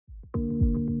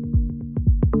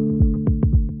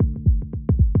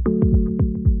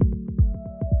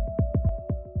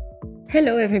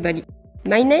Hello everybody,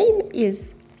 my name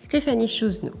is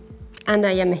Chouzenoux and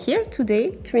I am here today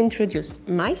to introduce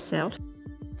myself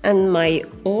and my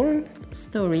whole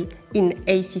story in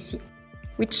ACC,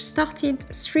 which started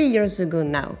 3 years ago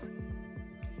now.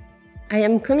 I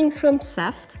am coming from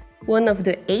Saft, one of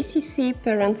the ACC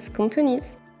parent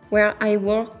companies where I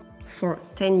worked for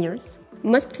 10 years,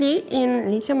 mostly in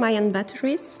lithium-ion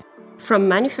batteries, from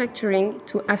manufacturing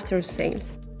to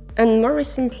after-sales, and more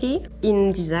recently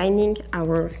in designing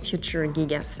our future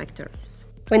gigafactories.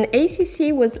 When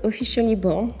ACC was officially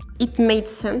born, it made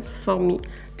sense for me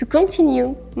to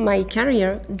continue my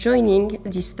career joining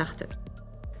this startup.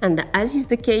 And as is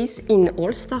the case in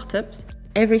all startups,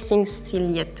 everything's still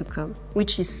yet to come,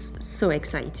 which is so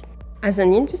exciting. As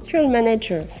an industrial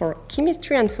manager for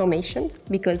chemistry and formation,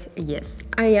 because yes,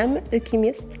 I am a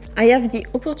chemist, I have the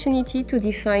opportunity to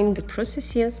define the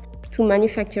processes to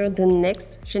manufacture the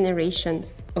next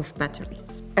generations of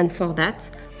batteries. And for that,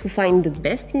 to find the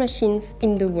best machines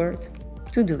in the world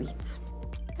to do it.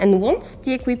 And once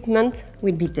the equipment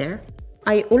will be there,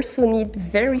 I also need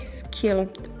very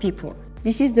skilled people.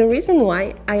 This is the reason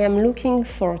why I am looking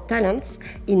for talents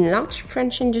in large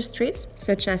French industries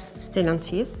such as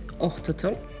Stellantis or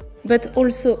Total, but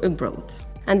also abroad.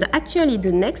 And actually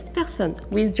the next person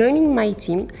who is joining my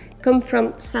team comes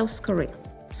from South Korea.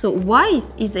 So why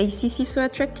is ACC so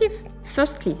attractive?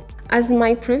 Firstly, as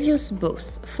my previous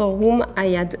boss, for whom I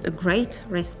had a great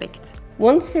respect,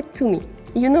 once said to me,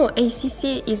 "You know,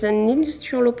 ACC is an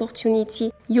industrial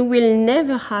opportunity you will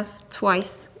never have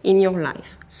twice in your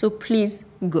life, so please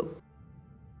go."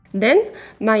 Then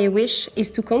my wish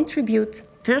is to contribute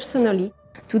personally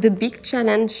to the big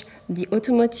challenge the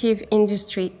automotive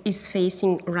industry is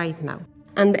facing right now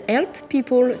and help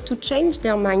people to change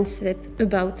their mindset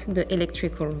about the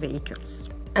electrical vehicles.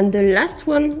 And the last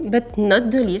one, but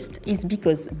not the least, is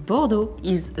because Bordeaux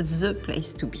is the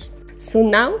place to be. So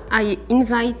now I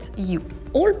invite you,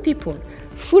 all people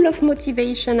full of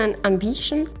motivation and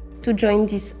ambition, to join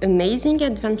this amazing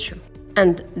adventure.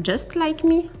 And just like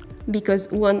me, because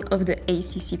one of the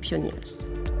ACC pioneers.